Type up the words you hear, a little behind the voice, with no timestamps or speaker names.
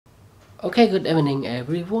Okay, good evening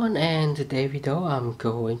everyone, and today video I'm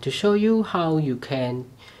going to show you how you can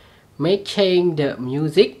make change the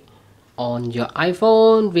music on your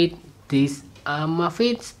iPhone with this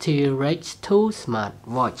Amazfit T-Rex 2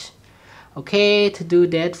 smartwatch. Okay, to do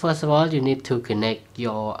that, first of all you need to connect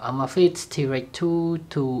your Amazfit T-Rex 2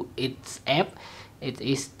 to its app. It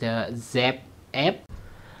is the Zepp app.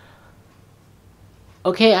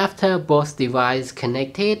 Okay, after both devices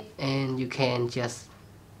connected, and you can just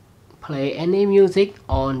play any music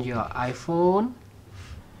on your iPhone.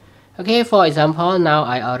 Okay, for example, now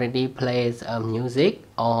I already played music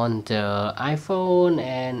on the iPhone,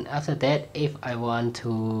 and after that, if I want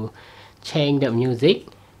to change the music,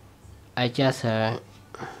 I just okay.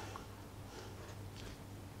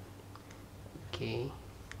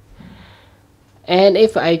 And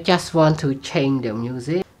if I just want to change the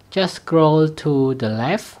music, just scroll to the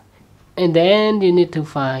left, and then you need to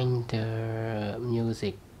find the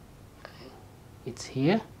music. It's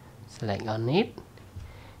here. Select on it,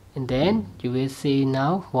 and then you will see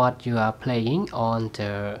now what you are playing on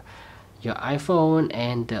your iPhone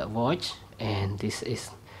and the watch, and this is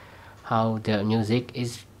how the music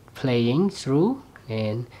is playing through.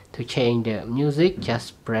 And to change the music,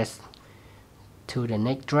 just press to the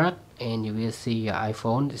next track, and you will see your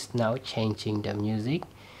iPhone is now changing the music.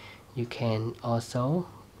 You can also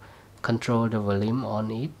control the volume on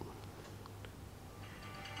it.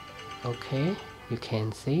 Okay, you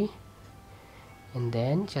can see, and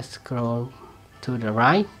then just scroll to the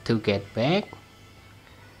right to get back.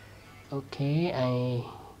 Okay, I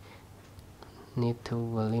need to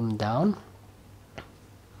volume down,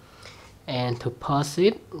 and to pause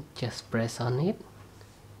it, just press on it.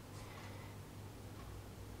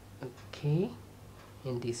 Okay,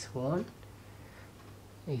 and this one,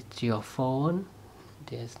 it's your phone,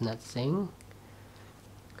 there's nothing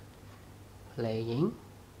playing.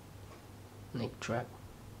 Next track.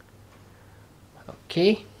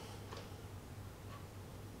 Okay,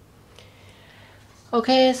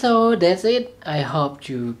 so that's it. I hope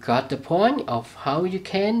you got the point of how you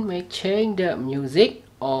can make change the music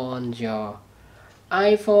on your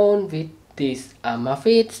iPhone with this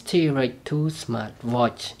Amazfit T-Rex 2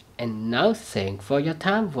 smartwatch. And now thanks for your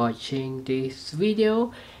time watching this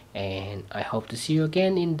video, and I hope to see you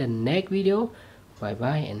again in the next video. Bye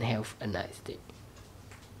bye and have a nice day.